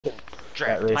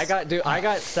Draft. I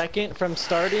got second from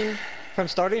starting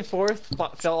fourth,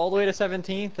 fell all the way to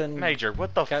 17th, and Major,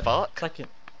 what the fuck? Second.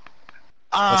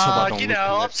 You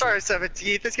know, I'm sorry,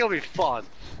 17th. It's gonna be fun.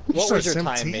 What was your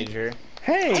time, Major?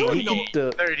 Hey, you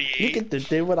get to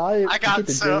do what I I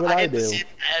do. see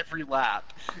every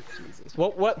lap. Jesus.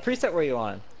 What preset were you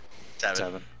on?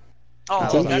 7.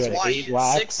 Oh, that's why you did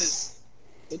laps.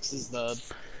 6 is the.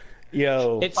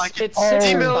 Yo. It's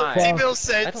T-Mill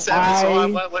said 7, so I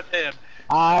went with him.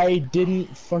 I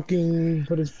didn't fucking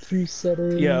put his preset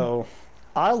in. Yo.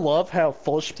 I love how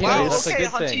full speed Wow, is. okay,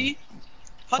 Hunty.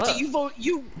 Hunty,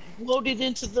 you loaded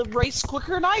into the race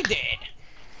quicker than I did.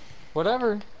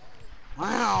 Whatever.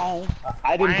 Wow.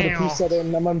 I didn't put a preset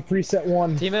in. I'm on preset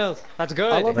 1. T-Mills, that's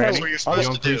good. I love how That's what you're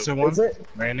supposed to do. Preset 1? Is it?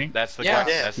 Randy? That's the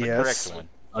Yes. correct one.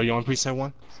 Are you on preset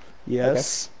 1?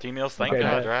 Yes. T-Mills, thank Okay.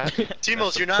 God, right?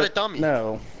 T-Mills, you're not a dummy.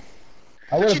 No.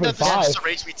 I would But have you been know this is 5. just a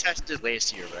race we tested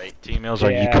last year, right? T-Mills,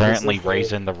 are you Yeah, currently this is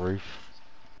raising the roof?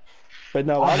 But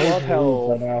no, I love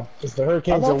how now. Because the I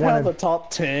Hurricanes are love how the winning.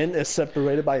 top 10 is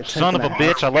separated by a 10th Son of and a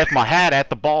half. bitch, I left my hat at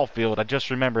the ball field. I just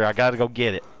remembered I gotta go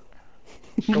get it.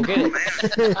 Go get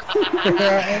it.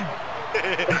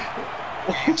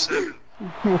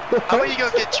 How about you go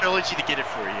get Trilogy to get it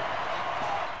for you?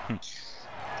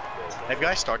 Have you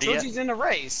guys started yet? Trilogy's in the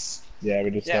race. Yeah, we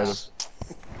just started.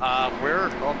 We're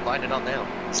lining up now.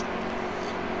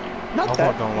 Not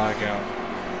that. don't lag out.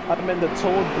 I'm in the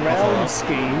Toad Brown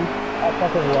scheme. I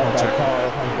fucking love that car.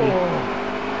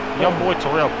 Young boy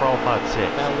Terrell qualified 6.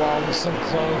 That wall was so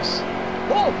close.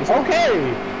 Oh, okay.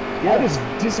 I just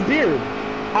disappeared.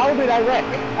 How did I wreck?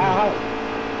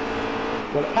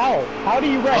 How do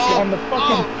you wreck on the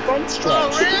fucking front stretch?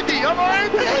 Oh, Randy, I'm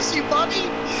already past you, buddy.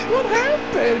 What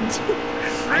happened?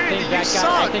 Randy, you I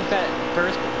suck. think that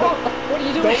first. What are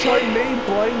you doing? Don't blame me,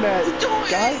 blame that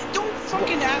guy. Don't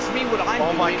fucking ask me what I'm doing.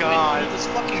 Oh my God. He just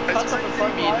fucking cuts up in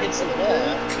front of me and hits the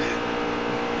wall.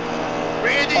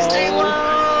 Randy, stay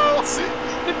low.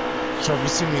 So have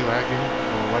you seen me lagging?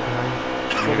 Or right behind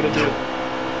you? We're gonna do.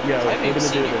 Yeah, I we're haven't gonna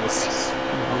do seen you this. race.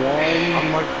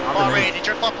 One. Come on, Randy,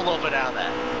 drift up a little bit out of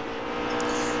that.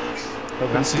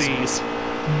 Open C's.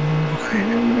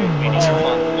 We need to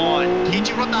run one. Can't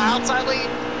you run the outside lane?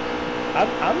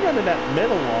 I'm running that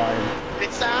middle line.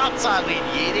 It's the outside lane,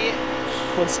 you idiot.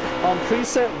 What's on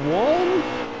preset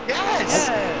 1? Yes.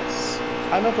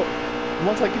 I know, but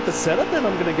once I get the setup, then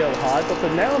I'm gonna go high. But for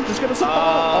now, I'm just gonna survive.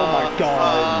 Oh my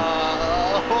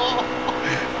god!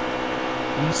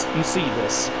 You see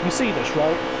this? You see this,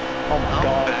 right? Oh my I'm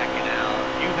god! backing out.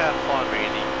 You have fun,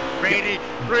 Randy. Randy.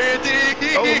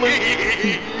 Oh,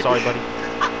 look. Sorry, buddy.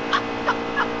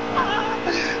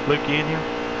 Luke, you in here?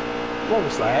 What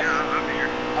was that? Yeah, I'm here.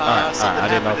 I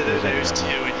didn't know if there was any news or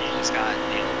too, not. and he just got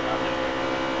nailed out of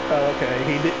nowhere. Oh, okay.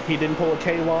 He didn't pull a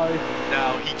KY.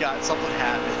 No, he got something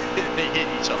happened. They hit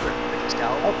each other. They just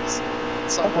got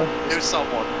someone. Okay. It was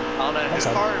someone. I don't know This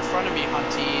who. car in front of me,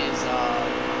 Hunty, is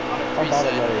on a Oh, by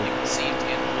the preset. way. You can see it's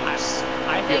getting loose.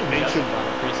 I think Yeah, Justin's on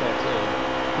a preset too.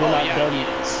 You're Oh not yeah, done. he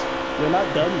is. You're not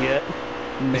done yet.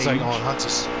 It's like Mage. on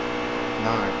Hunter's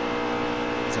 9.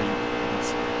 It's like,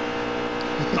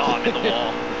 Oh, I'm in the wall.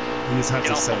 he's Get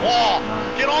Hunter's off the 7. wall.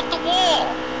 9. Get off the wall.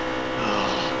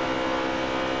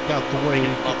 Get out the way.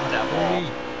 Up that wall.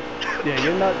 Yeah,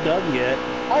 you're not done yet.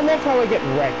 I love how I get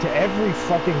wrecked every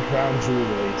fucking crown jewel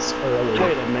race early.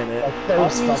 Wait a minute. Like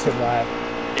first fucking lap.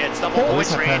 Yeah, it's double At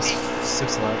points, least I Randy. passed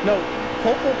 6 laps. No,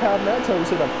 Purple Palmetto's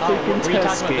in a freaking Were you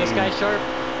test talking about this game. guy, Sharp?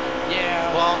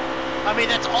 Yeah. Well, I mean,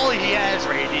 that's all he has,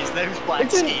 Randy, is those black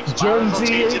Isn't schemes. Might as well Jonesy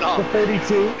change it up. the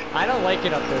 32? I don't like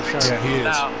it up there, Sharp. Yeah, he is.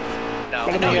 No.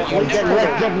 But I No, mean, you Like never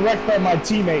getting wrecked by my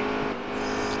teammate.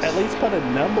 At least put a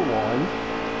number 1.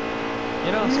 You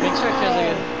know, Spin Check has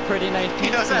a pretty nice. He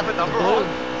does have a number blue.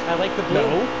 1. I like the blue.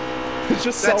 No. It's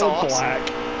just That's solid awesome. black.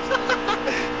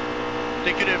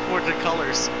 They could afford the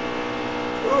colors.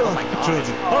 Oh my god.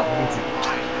 Trilogy.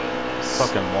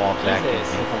 Fucking wall back at Jesus.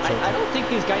 me. I don't think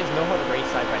these guys know how to race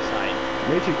side by side.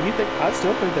 Major, you think? I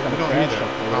still think they're We gonna don't need crash that.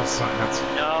 up there. Outside, that's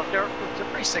No, they're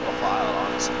pretty single file,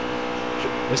 honestly.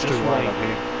 it's too Just wide like- up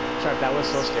here. Sharp, that was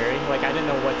so scary. Like, I didn't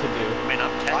know what to do. I mean, I'm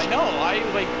I catching. know. I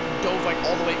like dove like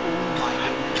all the way. Oh my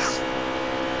goodness.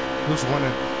 Who's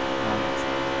winning? Who's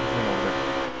winning over there?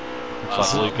 Looks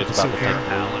like Luke is about to take the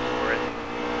wheel. Allen for it.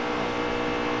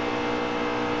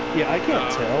 Yeah, I can't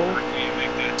tell. I can't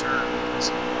make that turn.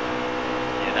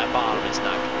 Yeah, that bottom is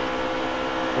not good.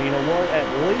 Well, you know what? At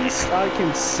least I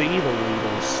can see the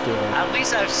leaders still. At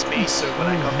least I have space so when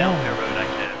I come down that road I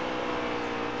can.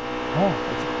 Oh,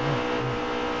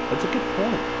 that's a good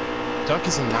point. Duck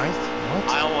is in 9th? What?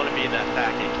 I don't want to be in that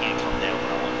pack and can't come down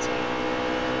when I want to.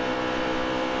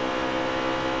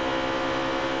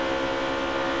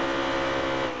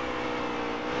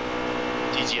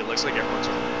 looks like everyone's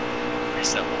on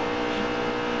reset mode.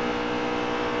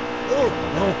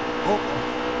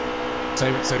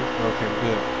 Save it, save it. Okay,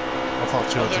 good. I thought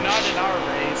No, children. they're not in our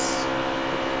race.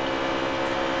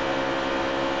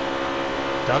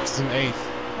 Ducks in 8th.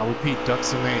 I repeat,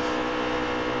 Ducks in 8th.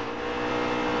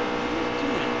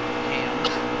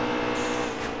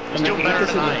 He's doing better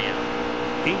than I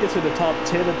am. He gets to the top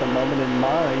 10 at the moment in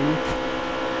mine.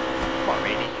 Come on,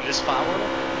 Randy, you just followed him?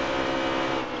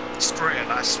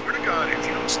 Strand, I swear to God, if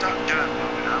you don't stop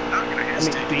dive-bombing, I'm not gonna I mean,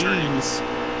 hesitate to turn.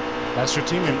 That's your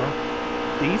teammate, bro.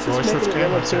 These Voice is with making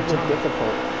it camera, same relatively time.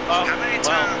 difficult. Oh, How many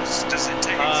times does it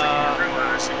take for you to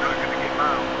realize you're not gonna get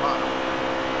mine on the bottom?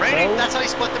 Randy, No. that's how you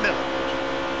split the middle.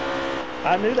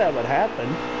 I knew that would happen.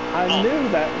 I knew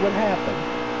that would happen.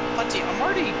 Hunty,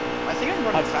 I think I'm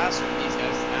running faster than these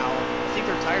guys now. I think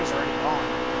their tires are already gone.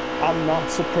 I'm not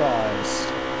surprised.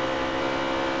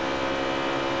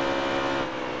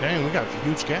 Dang, we got a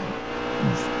huge gap.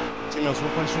 Teammates,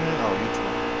 what place you in? Oh, you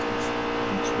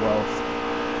 12th.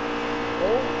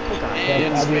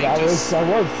 And I mean, I Spank was just,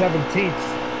 17th.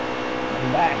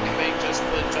 I'm back. Spank just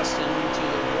put Justin to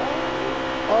the wall.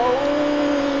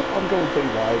 Oh, I'm going pretty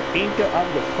wide. Inca, I'm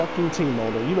the fucking team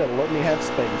owner. You better let me have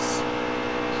space.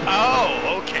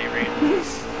 Oh, okay, Randy.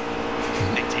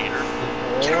 Dictator.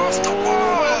 Get off the What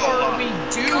wall! are we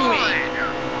doing?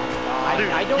 I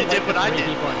don't You like did what the I three did.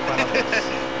 people in front of us.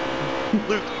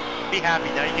 Luke, be happy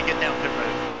now. You can get down pit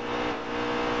road.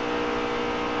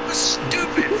 That's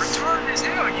stupid, retarded as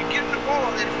hell. You get in the wall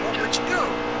and then it won't let you go.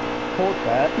 Hold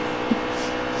that.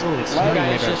 You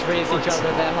guys just raise each other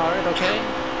that hard, okay?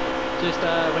 Just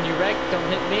when you wreck, don't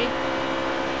hit me.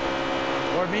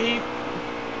 Or me?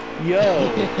 Yo,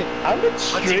 I'm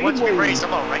Once we race, extremely, I'm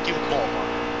gonna wreck you with Walmart.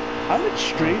 I'm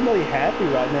extremely happy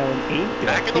right now in Inca.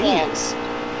 Back in the He wall. is-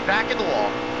 Back in the wall.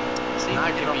 Seems Not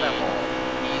to get off be that wall.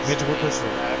 easy. Major, what place you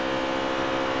in?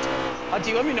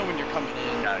 Hunty, let me know when you're coming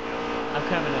in. Gotta go. I'm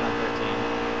coming in on 13.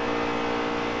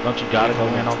 Don't you gotta go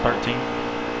in on 13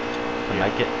 to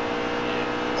make it?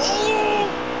 Oh!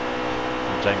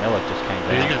 Jay Miller just came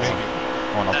Yeah, you down. can make it.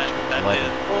 On up That 11.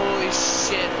 did. Holy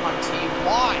shit, Hunty.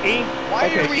 Why? Why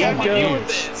okay, are we having to Inca. deal with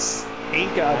this?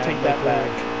 Inca, I take that back.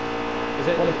 Is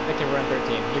it? Okay, we're on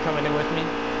 13. You coming in with me?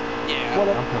 Yeah. What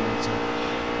I'm coming too.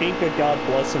 Inca, God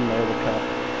bless America.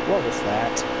 What was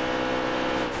that?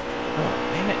 Oh,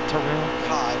 damn it, Terrell.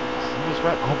 God. He was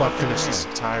right I hope I fucking finish there. this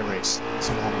tire race.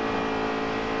 Somehow.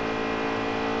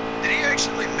 Did he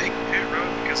actually make pit road?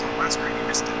 Because on my screen he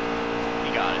missed it.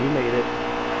 You got He it. made it.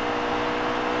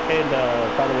 And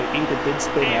by the way, Inca did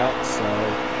spin out, so.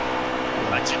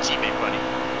 That's your teammate, buddy.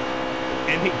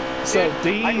 And he, so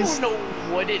Dude, I these. don't know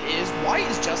what it is. Why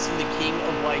is Justin the king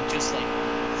of like just like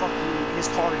fucking his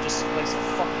car just likes to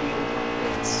fuck me over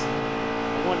on this?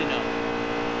 I want to know.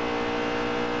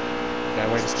 That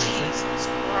way to station. Jesus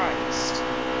Christ.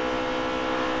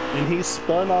 And he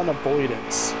spun on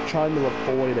avoidance, trying to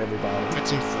avoid everybody.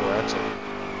 15-4, that's it.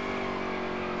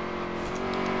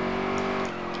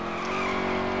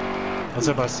 What's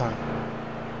everybody's time?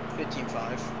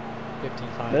 15-5.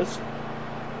 15-5. That's,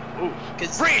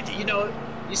 Because Randy! you know,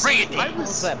 you see, Randy! I What was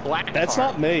was. that black that's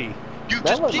car? not me. You That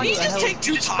just was- Did he What the just hell? take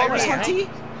 2 just tires, spun out. Hunty?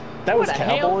 That was What the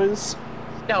hell? Cowboys.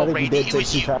 No, I think he Randy, did it take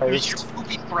was 2 you. It was tires. your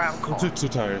poopy brown Who car. took 2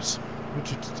 tires? Who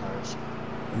took 2 tires?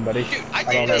 Buddy. Dude, I I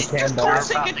don't think know, this Campbell. car's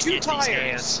We're about taking to 2 get these tires.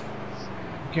 hands.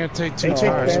 You can't take 2 They take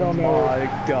tires. that Oh on their-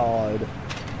 my god.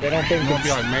 They don't think You won't be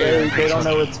it's, like Mayor. they don't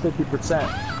know it's 50%.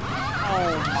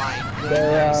 Oh my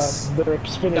They're goodness.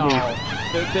 Xfinity. No.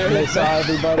 And they saw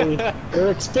everybody.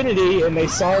 They're Xfinity, and they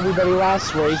saw everybody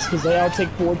last race because they all take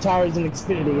 4 tires in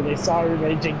Xfinity, and they saw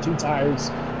everybody take 2 tires,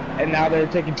 and now they're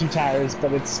taking 2 tires,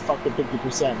 but it's fucking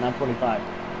 50%, not 25.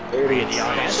 There it Randy, is. I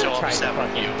am Panda so tried to upset with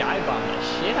fucking you. dive bomb the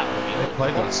shit out of me. They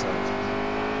played on stuff.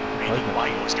 Randy, why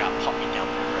you always got puppy down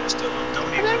the rest? Don't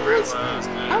And even that was, realize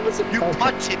I that. was You okay.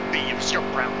 punted me. It was your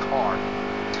brown car.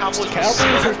 Cowboys was Cowboys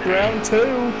is so- ground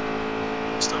 2.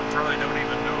 Still probably don't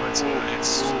even know it's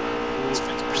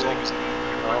 50% because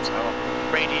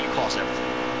Randy, you cause everything.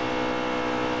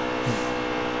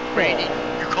 Randy,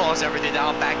 you cause everything. Now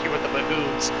I'm back here with the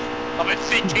baboons. I'm at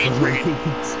 15, Randy.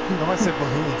 No, I said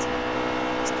balloons.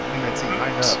 It's coming that team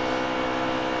line up.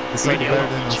 It's like Radio better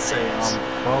than to features. say,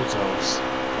 bozos.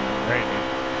 Randy.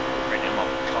 Randy, I'm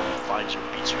gonna come and find your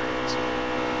features.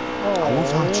 I will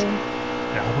find you.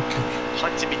 Yeah, I will kill you.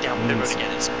 Hunted me down the road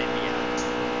again and spit me out.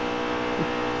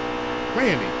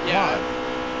 Randy, Yeah.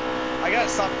 I gotta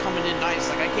stop coming in nice.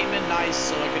 Like I came in nice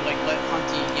so I could like let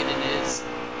Hunty get in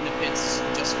the pits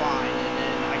just fine, and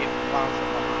then I get plowed from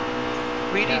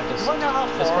behind. Randy, Yeah, you wanna know how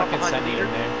Just far I'm fucking behind send the it leader?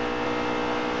 in there.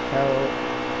 Hell,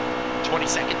 20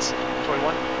 seconds.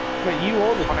 21. But you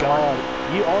are the god.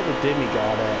 You are the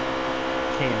demigod at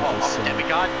Kansas. Oh, I'm a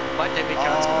demigod? My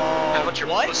demigod's how much your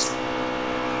what? pussy?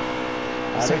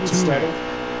 I didn't settle.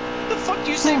 The fuck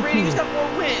do you say Brady's got more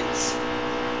wins?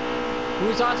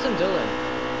 Who's Austin Dillon?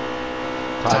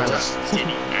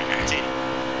 Titty.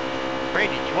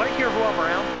 Brady, you want to hear who I'm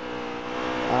around?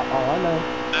 All I know.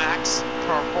 Max,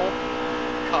 Purple,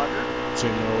 Cutter.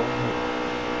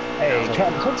 Hey,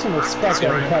 put some respect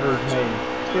on Cutter's name.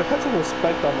 Yeah, put some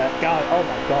respect on that guy. Oh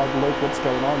my god, look what's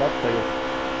going on up there.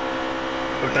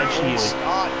 But that's Oh you.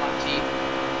 God, Hunty.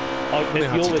 Oh,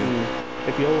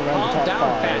 if you're around Calm the top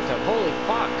down, 5. Phantom. Holy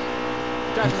fuck.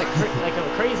 You're driving like a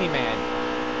crazy man.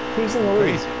 Who's in the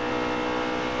lead?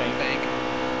 Bank.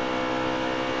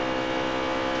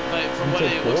 But from what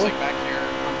it looks like back here,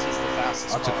 Hunty's the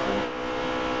fastest I'll take car. 4.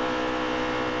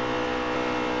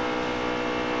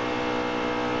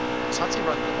 How's he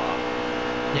running the block?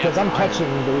 Because I'm catching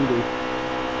the leader.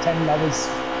 I was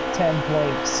 10.6,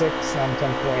 now I'm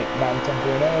 10.9,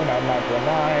 10.0, now I'm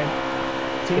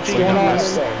 9.9. What's going on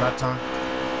there? That time.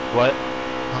 What?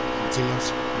 Continuous.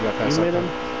 You got You fast with him?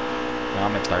 No,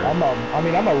 I'm in third. I'm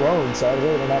alone, so I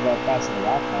really don't have that fast in the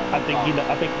lap time. I think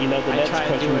you know the I next tried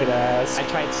question doing you're gonna it. ask. I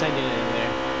tried sending it in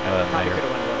there. Probably could have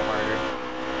went a little harder.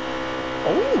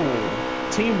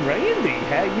 Oh, Team Randy,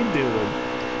 how you doing?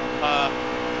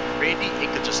 Randy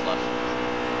Inca just left.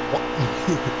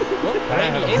 Look,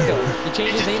 Randy Inca. He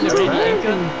changed his name to Randy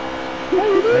Inca.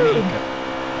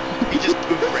 He just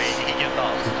moved Randy. He get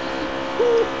off.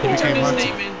 He turned his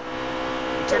name in.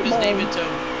 He turned his name into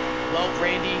Well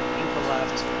Randy Inca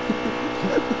left.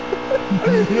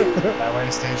 That way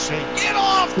to stay straight. Get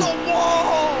off the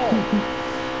wall!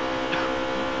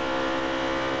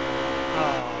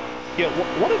 Oh. Yeah,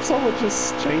 what if someone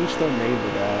just changed their name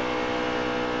to that?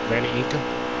 Randy Inca?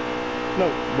 No,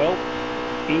 well,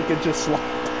 Inca just left.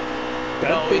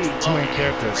 That'd be too many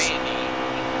characters. Randy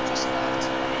Inca just left.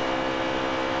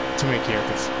 Too many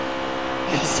characters.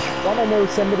 Want to know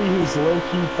somebody who's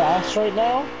low-key fast right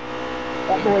now?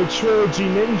 That boy Trilogy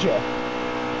Ninja.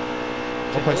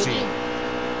 What place he?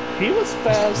 He was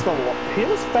fast. The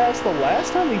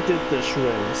last time he did this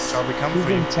race. So I'll become He's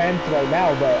in 10th right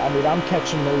now, but I mean, I'm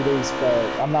catching leaders,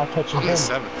 but I'm not catching I'm him. in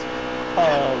 7th.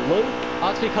 Luke.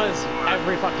 That's because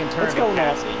every fucking turn What's going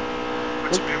on?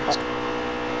 What's your name?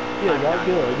 Yeah, y'all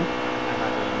good. I'm not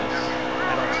doing this.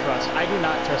 I do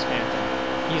not trust Phantom.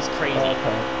 He's crazy.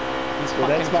 Okay. He's Well,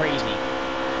 fucking that's not- crazy.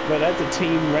 But that's a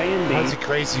Team Randy. How's it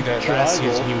crazy that last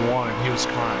year Tribal. he won? He was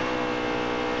crying.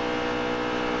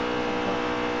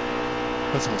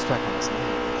 Put some respect on his name.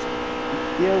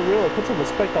 Yeah, really, put some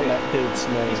respect on that dude's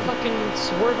name. He's fucking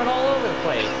swerving all over the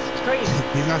place. It's crazy.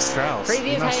 He's not Strauss.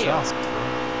 Crazy he's as not hell. Strauss.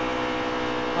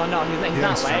 Oh no, he's Yeah,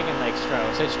 not Strauss. lagging like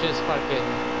Strauss. It's just fucking.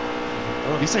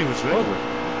 He said he was really good.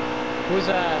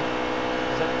 Who's was that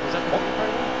the part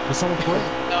of that? Did someone quit?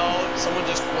 No, someone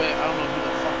just quit. I don't know who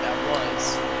the fuck that was.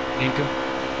 Inca?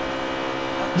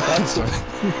 That's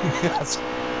Yes.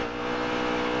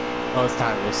 Oh, it's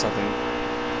time or something.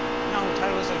 No,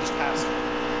 Tyler was just passed.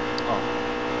 Oh.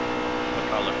 What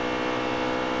color?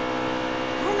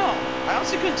 I don't know. I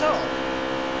honestly couldn't tell.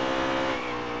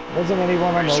 Wasn't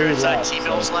anyone on Are the you sure lead it's not lap,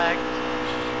 T-Mill's so- lag?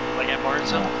 Like at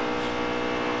Martinsville?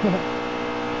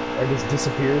 Or just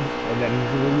disappeared and then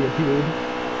reappeared.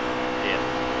 Yeah.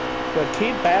 But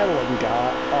keep battling,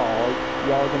 God. Oh,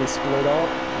 y'all gonna split up?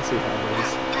 Let's see how it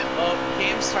is.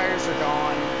 Cam's tires are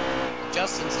gone.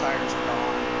 Justin's tires are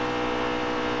gone.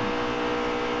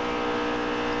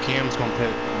 Cam's gonna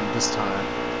pit this time.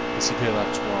 Because he pitted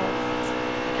like 12.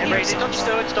 And Randy, don't you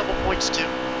know it's double points too?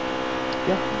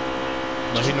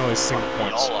 No, he knows single Fuck me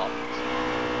points. all up.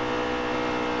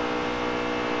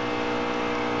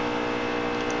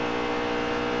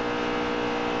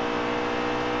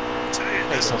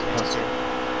 That's so close.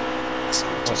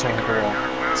 That's on the ball.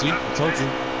 See? I told you.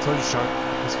 I told you, Shark.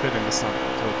 He's pitting this time. I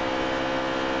told you.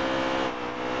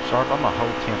 Sharp, I'm a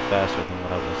whole tenth faster than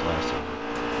what I was last time.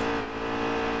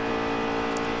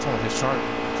 It's only his Shark.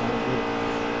 It's only good.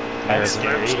 That's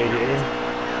scary to hear.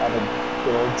 I've been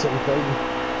build something.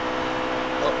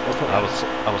 I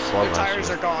was slow Your last tires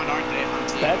year. are gone, aren't they,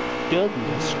 Hunty? That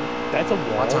goodness. That's a My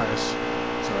wall. tires.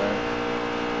 It's alright.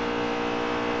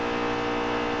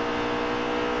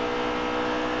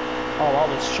 Oh, I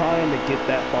was trying to get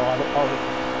that bottle.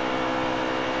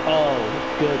 Oh,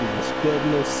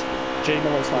 goodness.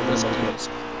 J-Miller's not gonna make it.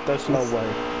 There's no way.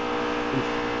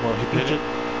 Well, he pitted.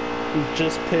 He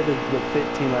just pitted with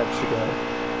 15 laps to go.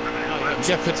 You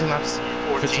got 15 laps.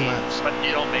 15 laps. But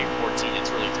you don't make 14, it's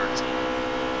really 13.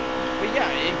 But yeah,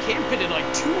 and Cam pitted like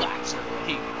 2 laps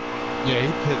early. Yeah,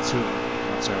 he pitted too.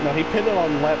 So, No, he pitted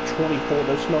on lap 24.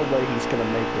 There's no way he's gonna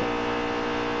make it.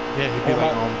 yeah, he'd be Oh,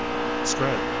 like, my-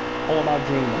 scrub. Or am I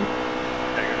dreaming?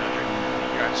 No, you're not drinking.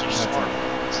 You're actually smart.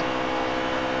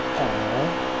 Aww.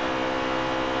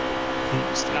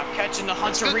 And I'm catching the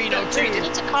It's good. Hunterino No, dude, too.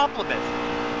 it's a compliment.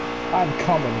 I'm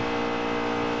coming.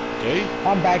 Gay?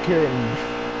 I'm back here in...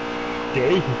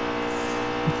 Gay?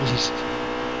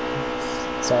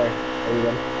 Sorry,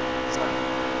 everyone.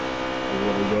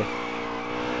 Everybody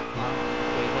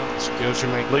Skills you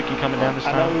make. Luke, you coming down this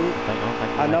I time? know- I don't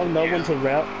think I know we'll no Yeah. one's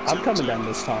around. I'm coming down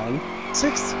this time,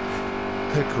 Sixth.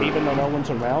 Pit crew. even though no one's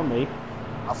around me.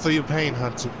 I'll feel your pain,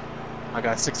 Hunter. I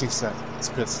got 60 seconds.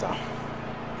 Pit stop.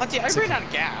 Hunty, I ran out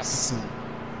of gas.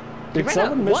 Did ran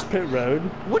someone out- miss what? pit road?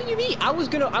 What do you mean? I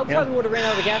probably would have ran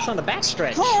out of gas on the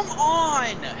backstretch. Come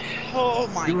on! Oh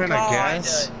my You ran god. out of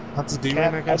gas? Hunter, do you run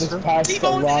out of I gas? just too? passed a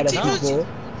T-Bone, lot of T-Bone, people.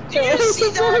 Do you see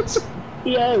that?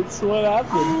 Yes, what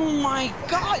happened? Oh my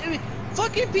god. I mean,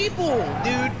 fucking people,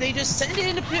 dude. They just send it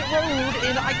into pit road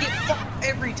and I get fucked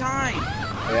every time.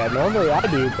 Yeah, normally I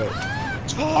do, but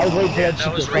I was waiting for that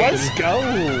shit to Let's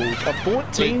happen. go! A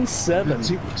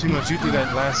 14-7. Too much. You did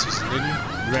that last season, didn't you?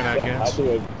 You ran out of I gas. do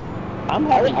it. I'm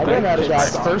having I ran out of gas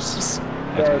stops. first.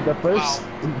 The first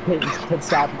pit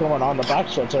stop going on the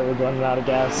backstretch, I was running out of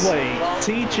gas. Wait,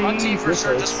 TG. Hunty for this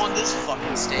sure is- just won this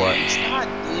fucking stage. What? God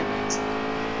damn it.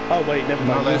 Oh wait, never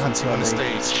Now mind. let this Hunter is on the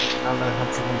funny. stage. Now let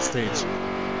Hunter on the stage.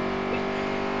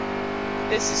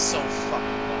 This is so fucking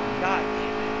dumb. God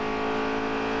damn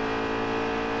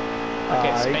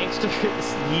Okay, I- Spankster.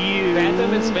 You.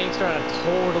 Phantom and Spankster on a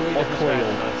totally different Coil. track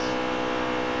than us.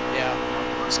 it.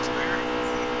 Yeah. It's clear.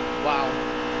 Wow.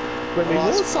 When we Well,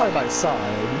 were that's side by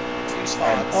side. 2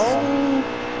 spots. Oh.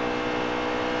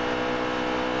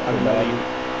 I didn't know you.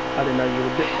 I didn't know you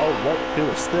would. Oh, what? Who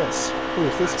is this? Who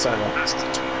is this fella? That's the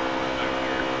 21 back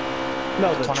here.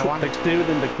 No, the 21. the dude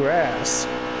in the grass.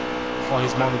 Oh,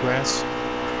 he's mowing the grass.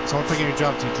 Someone taking your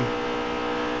job, TT.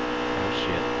 Oh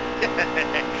shit.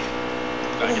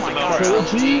 Oh my god.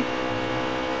 Trilogy?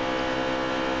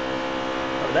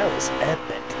 Oh, that was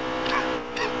epic.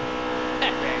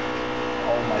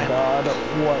 Oh my god,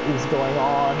 what is going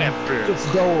on? Epic.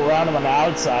 Just go around him on the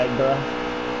outside, bro.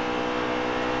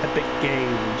 Epic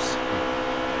games.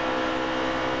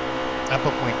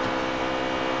 Epic link.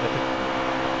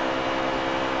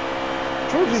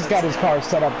 Trilogy's got his car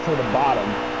set up for the bottom.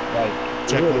 Like,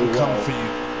 Jack really will come well. for you.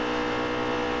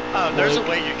 Oh, there's a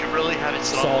way you can really have it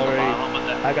set up on the Sorry. bottom, but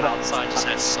the I gotta- outside just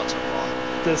has such a lot.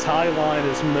 This high line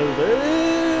is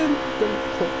moving. Don't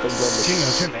put the King,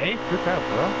 rubber. it's an 8. Good job,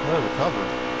 bro. Well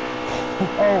recovered.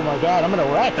 Oh my god, I'm gonna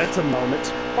wreck. That's a moment.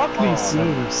 Fuck Oh, these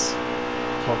seams.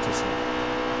 Talk to some.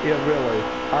 Yeah, really.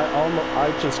 I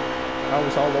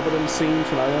was all over them seams,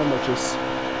 and I almost just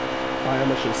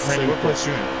Randy, what synced place it.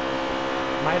 you in?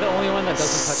 Am I the only one that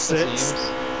doesn't touch the Sixth.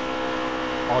 seams?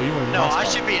 Oh, you in No, I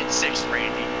NASCAR. should be at 6th,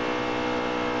 Randy.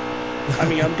 I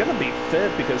mean, I'm gonna be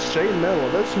fifth because Shane Miller.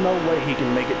 There's no way he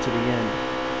can make it to the end.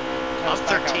 I'm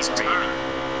Back 13th, outside. Randy.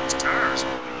 His tires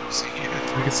will be easy.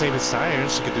 You can save his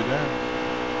tires. You could do that.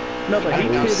 No, but I he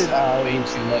know. pitted. I way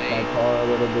loosened too up my late. car a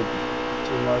little bit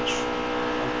too much.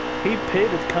 He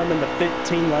pitted coming to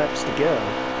 15 laps to go.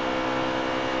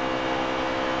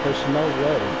 There's no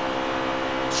way.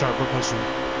 Sharp, what place you in?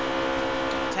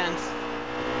 10th.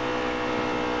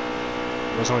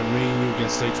 It was only me and you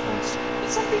against stage points.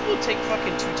 Did some people take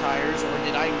fucking 2 tires, or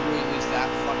did I really lose that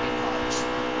fucking much?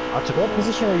 I took What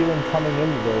position were you in coming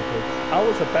into the pit? I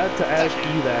was about to ask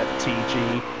you that,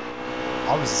 TG,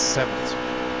 I was 7th.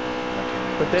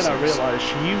 but then I realized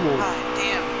you were. God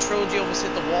damn, Trilogy almost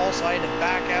hit the wall, so I had to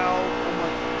back out. Oh my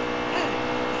god.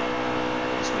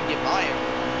 Just gonna get by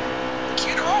everyone.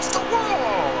 Get off the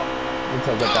wall!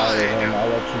 Until the guy and I'll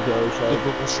let you go, Look, so. look,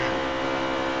 look, shit.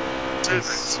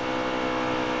 7th.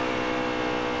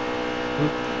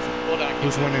 Hold on.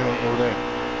 Who's winning over there?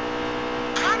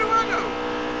 How do I know?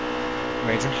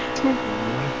 Major?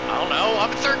 I don't know.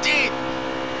 I'm 13th.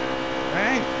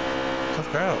 Hey, tough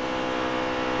crowd.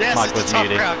 Yes, Mike it's a was tough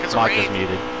muted. crowd because Mike of was rain.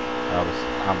 muted.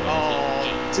 I'm muted.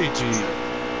 Oh, TG.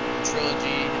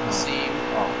 Trilogy and the seam.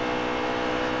 Oh,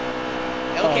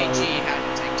 LKG had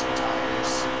to take 2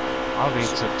 tires. I'll be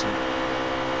took 2.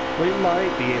 We might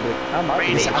be able. I might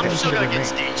be Randy, able I'm to. still should've gonna been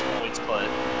get me. stage points, but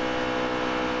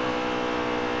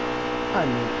I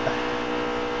mean,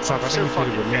 Sharp, I still think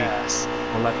you pitted fucking with me gas.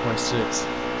 on lap 26.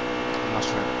 I'm not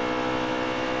sure.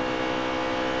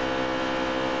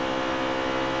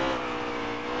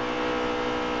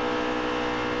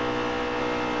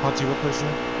 Hunty, what place you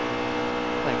in?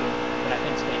 Like, but I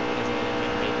think Spank isn't even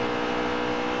gonna make it.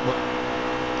 What?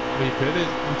 Were you pitted?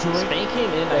 You too late? Spank came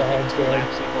in, Yeah, I think, it's 2 good.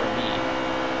 laps before me.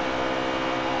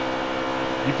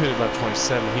 You pitted lap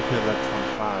 27. He pitted lap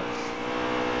 25.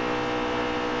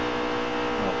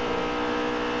 Oh boy,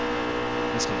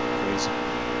 this gonna be crazy.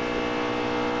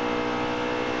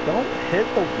 Don't hit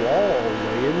the wall,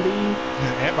 Randy.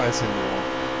 Everybody's hitting the wall.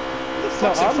 Who the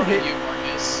fuck's in front of you,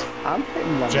 Marcus? I'm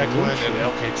hitting like Jacqueline an and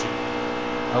inch. LKG.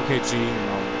 LKG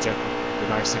and Jacqueline, the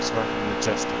 96 car, and the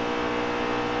Justin.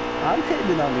 I'm hitting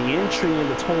it on the entry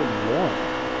into turn 1.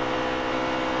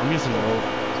 I'm using the road.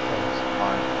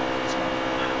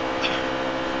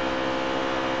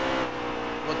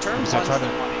 Well, turn 1's I try the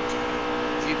to- money.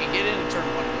 If you can get into turn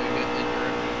 1 really good, then you're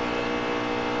really good.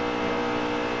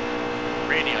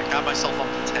 Randy, I got myself up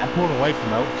to 10. I'm pulling away from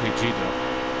LKG though.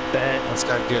 Bet. Let's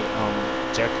gotta get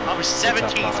Jacqueline. I was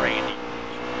 17th, Randy.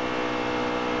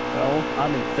 Well,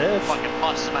 I'm in 5th. Fucking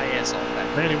busted my ass off that.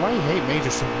 Randy, why do you hate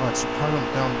Major so much? You probably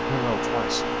went down the road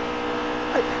twice.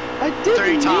 I didn't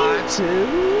 3 need times. to.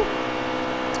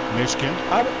 Michigan.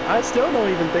 I still don't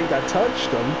even think I touched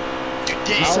them. You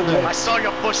did. said that- I saw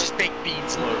your Bush's Baked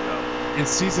Beans logo. In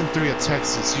season 3 of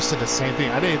Texas, you said the same thing.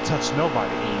 I didn't touch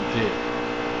nobody, and you did.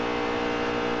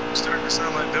 Starting to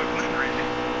sound like Doug Lynn, Randy.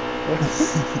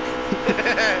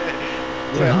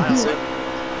 Yeah, I said,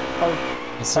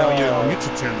 It's on your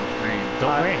YouTube channel.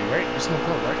 Don't rain, right? There's no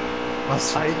flow, right?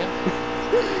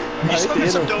 you smoking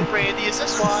some dope, Randy? Is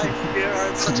this why you're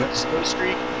on such a slow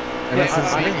streak? And that's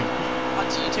his I- name.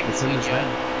 Until you take It's the in lead, his yeah.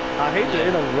 name. I hate to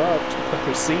interrupt the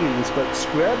proceedings, but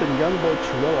Scrub and Youngboy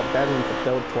Terrell are battling for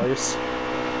 3rd place.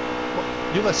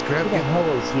 You let Scrap Who the get. hell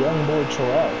is young boy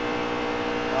Terrell?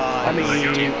 I mean-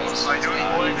 Young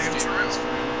boy named Terrell.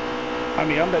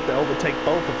 I'm about to overtake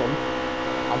both of them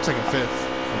I'm taking 5th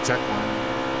from Checkline.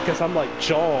 because I'm like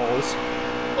Jaws.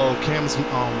 Oh, Cam's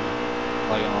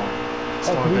Like,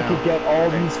 slowing we down. could get all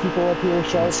these people up here,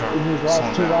 Shark, Sharp, in these slow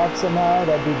last 2 down. laps somehow.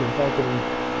 That'd be the fucking.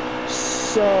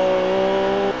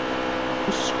 So.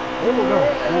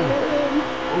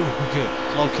 Oh, good.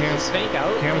 Oh, Cam's Spank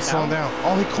out. Cam is slowing down.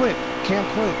 Oh, he quit. Cam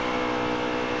quit.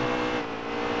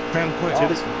 Cam quit.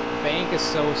 Bank is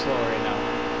so slow right now.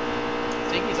 I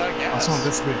think he's out of I gas. saw him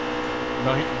this week.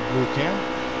 No, he blew Cam.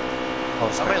 Oh,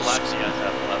 How many Scrap. laps do you guys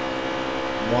have left?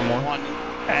 One more. One.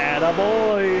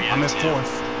 Attaboy. I'm in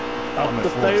 4th. Up I'm the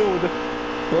at 4th. field.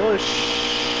 Bush.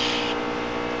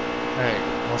 Hey,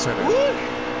 what's that?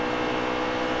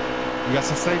 We got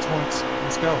some stage points.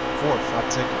 Let's go. 4th.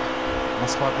 I'll take it. My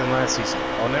spot than last season.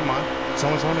 Oh, never mind.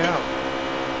 Someone's on me out.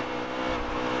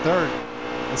 3rd.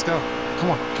 Let's go. Come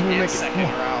on. Can we And make it? second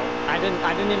Come on. route. I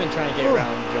didn't even try to get Oh.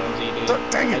 around Jonesy, dude.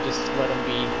 Dang I it. just let him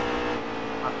be.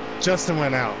 Justin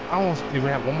went out. I almost. We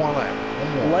have one more lap.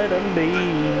 One more. Let him be.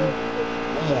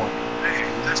 One more. Hey,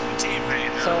 that's my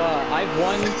teammate. So I've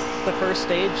won the first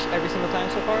stage every single time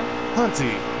so far.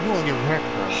 Hunty, you want to get wrecked,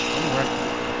 bro. I'm wrecked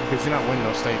because you're not winning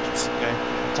those stages. Okay.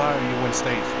 I'm tired of you win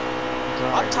stage.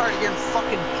 I'm tired of getting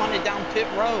fucking punted down pit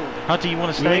road. Hunter, you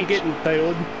want to You ain't stay? getting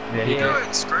failed. Yeah,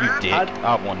 Good, Scrap. You dick.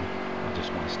 I won. I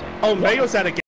just want to stay. Oh, Mayo's at a